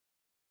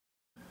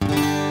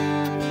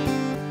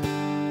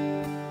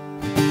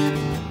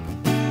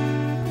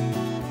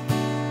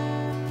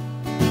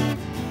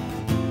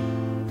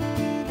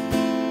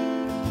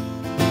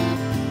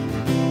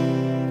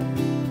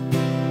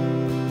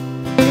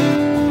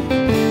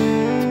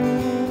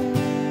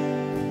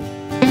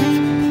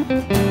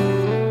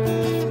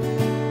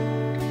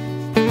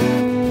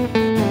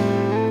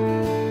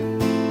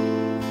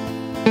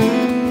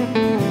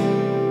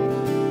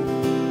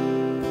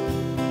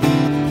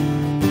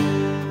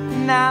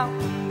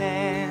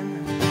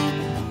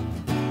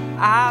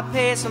my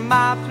pace and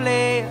my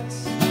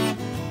place.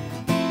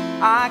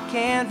 I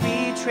can't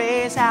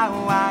retrace how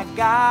I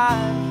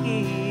got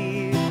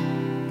here.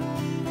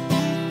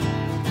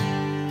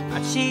 I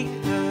cheat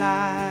the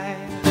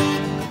light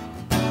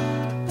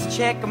to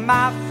check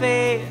my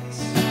face.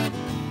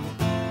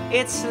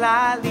 It's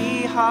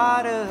slightly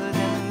harder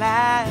than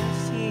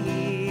last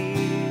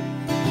year.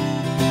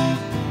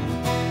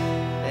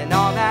 Then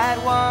all at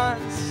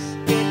once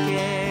it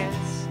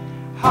gets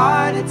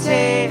hard to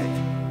take.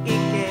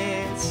 It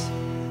gets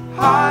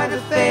hard to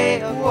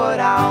fake what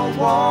I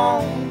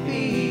won't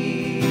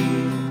be.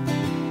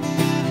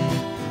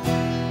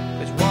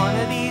 'Cause one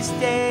of these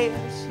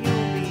days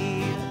you'll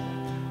be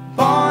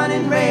born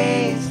and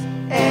raised,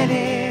 and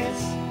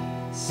it's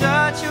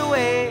such a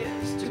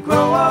waste to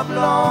grow up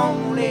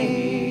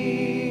lonely.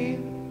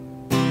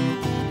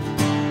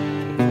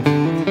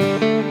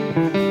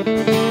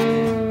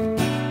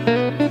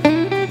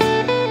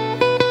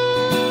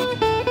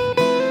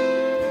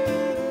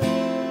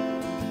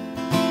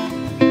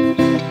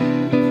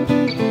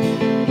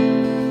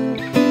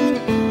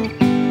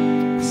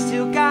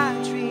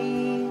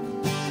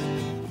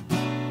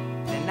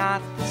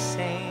 Not the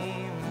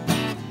same.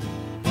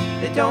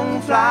 They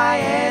don't fly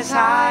as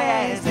high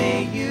as they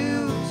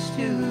used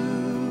to.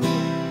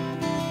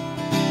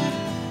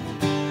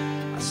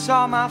 I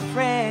saw my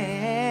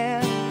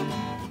friend,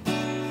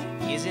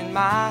 he's in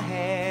my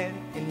head,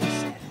 and he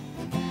said,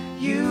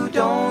 "You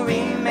don't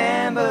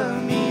remember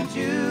me,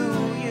 do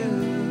you?"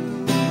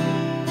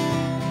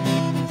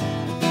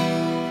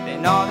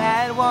 Then all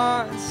at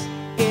once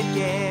it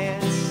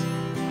gets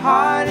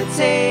hard to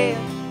take.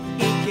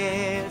 It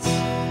gets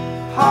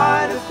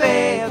hard to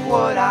fake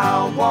what I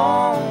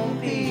won't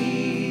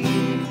be.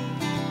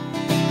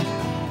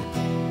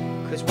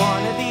 'Cause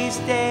one of these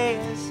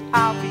days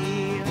I'll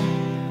be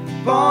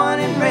born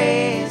and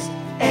raised,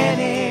 and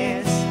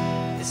it's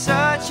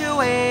such a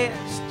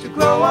waste to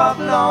grow up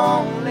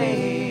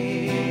lonely.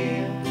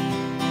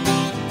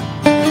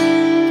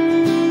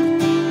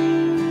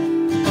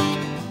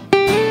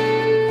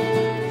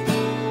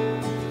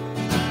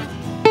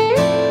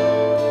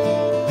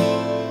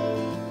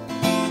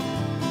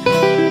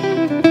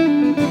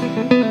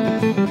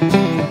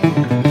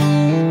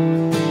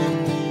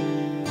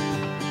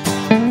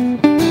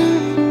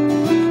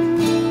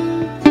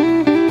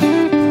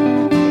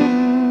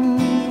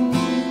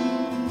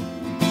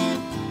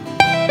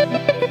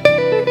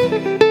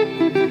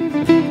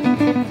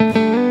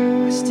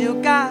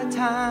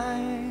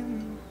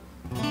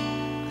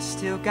 I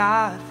still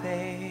got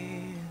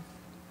faith.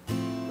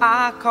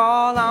 I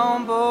call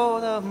on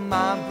both of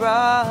my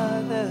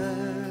brothers.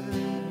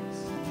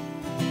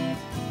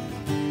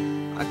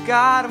 I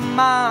got a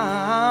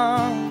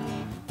mom,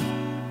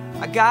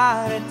 I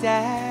got a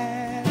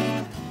dad,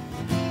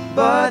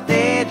 but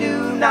they do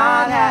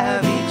not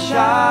have each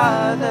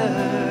other.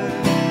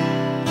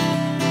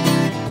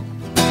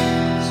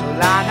 So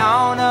line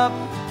on up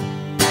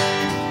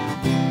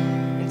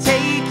and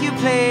take your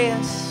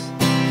place,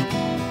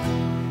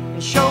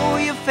 and show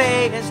your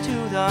face to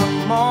the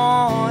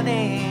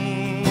morning.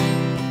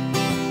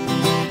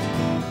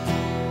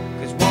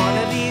 'Cause one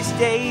of these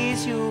days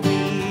you'll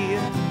be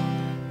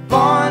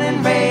born and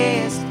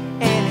raised,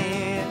 and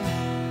it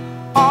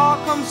all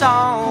comes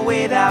on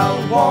without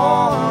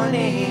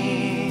warning.